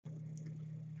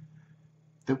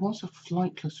There was a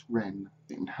flightless wren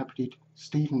that inhabited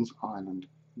Stevens Island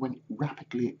when it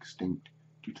rapidly extinct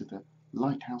due to the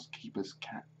lighthouse keeper's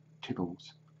cat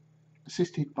Tibbles,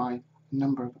 assisted by a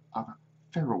number of other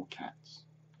feral cats.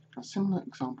 Now, similar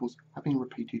examples have been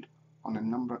repeated on a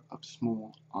number of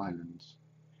small islands.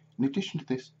 In addition to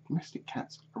this, domestic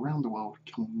cats around the world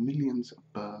kill millions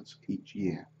of birds each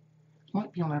year. It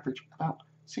might be on average about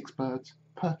 6 birds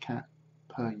per cat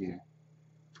per year.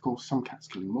 Of course, some cats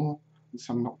killing more and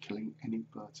some not killing any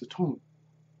birds at all.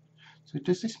 So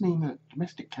does this mean that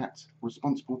domestic cats are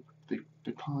responsible for the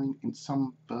decline in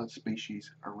some bird species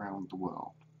around the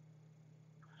world?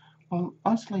 On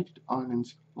isolated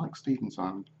islands like Stevens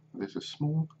Island, where there's a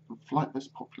small and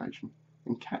flightless population,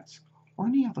 then cats or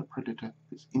any other predator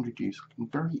that's introduced can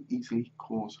very easily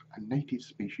cause a native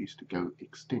species to go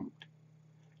extinct.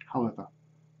 However,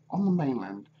 on the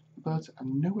mainland, the birds are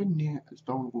nowhere near as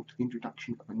vulnerable to the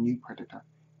introduction of a new predator,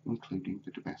 including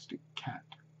the domestic cat.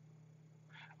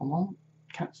 And while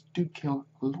cats do kill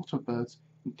a lot of birds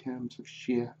in terms of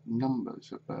sheer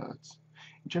numbers of birds,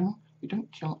 in general they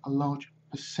don't kill a large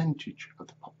percentage of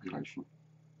the population.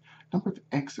 The number of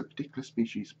eggs a particular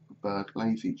species of bird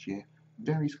lays each year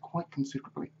varies quite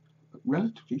considerably, but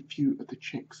relatively few of the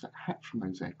chicks that hatch from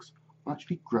those eggs will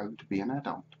actually grow to be an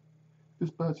adult,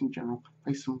 because birds in general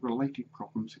face some related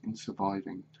problems in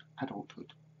surviving to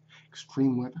adulthood.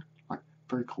 Extreme weather, like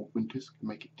very cold winters, can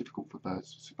make it difficult for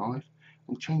birds to survive,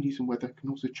 and changes in weather can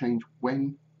also change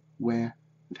when, where,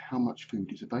 and how much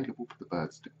food is available for the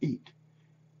birds to eat.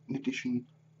 In addition,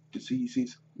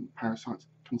 diseases and parasites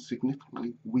can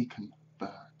significantly weaken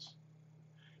birds.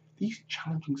 These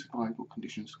challenging survival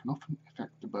conditions can often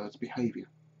affect the bird's behaviour.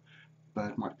 The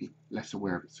bird might be less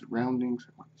aware of its surroundings,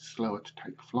 it might be slower to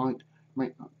take flight, it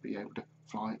might not be able to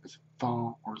fly as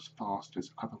far or as fast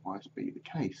as otherwise be the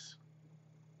case.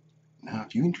 Now,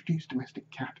 if you introduce a domestic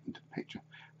cat into the picture,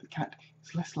 the cat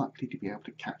is less likely to be able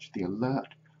to catch the alert,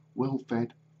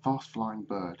 well-fed, fast-flying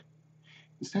bird.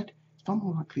 Instead, it's far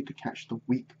more likely to catch the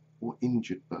weak or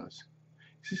injured birds.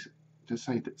 This is to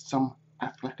say that some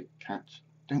athletic cats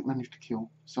don't manage to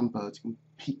kill some birds in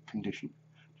peak condition,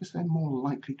 just they're more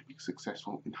likely to be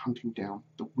successful in hunting down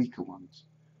the weaker ones.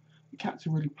 The cats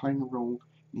are really playing a role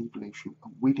in evolution of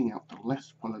weeding out the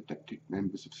less well-adapted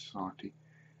members of society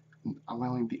and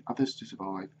allowing the others to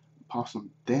survive and pass on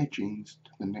their genes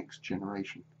to the next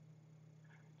generation.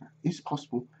 Now, it is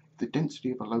possible if the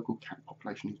density of a local cat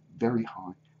population is very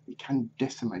high, it can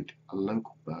decimate a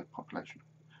local bird population.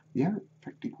 The area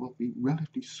affected will be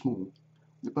relatively small.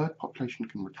 The bird population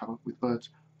can recover, with birds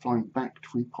flying back to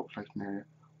repopulate an area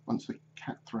once the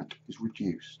cat threat is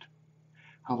reduced.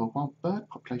 However, while bird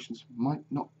populations might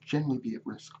not generally be at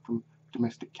risk from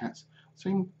domestic cats,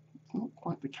 same is not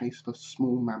quite the case for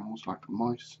small mammals like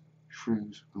mice,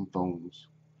 shrews and voles,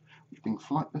 which being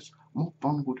flightless are more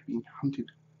vulnerable to being hunted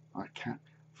by a cat,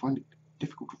 find it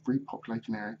difficult to repopulate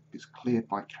an area that is cleared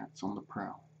by cats on the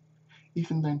prowl.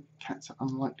 Even then, cats are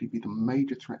unlikely to be the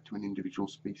major threat to an individual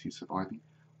species surviving,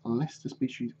 unless the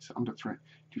species is under threat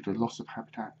due to loss of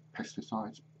habitat,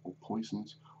 pesticides or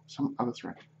poisons, or some other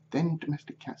threat. Then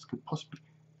domestic cats could possibly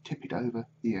tip it over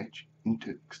the edge into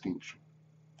extinction.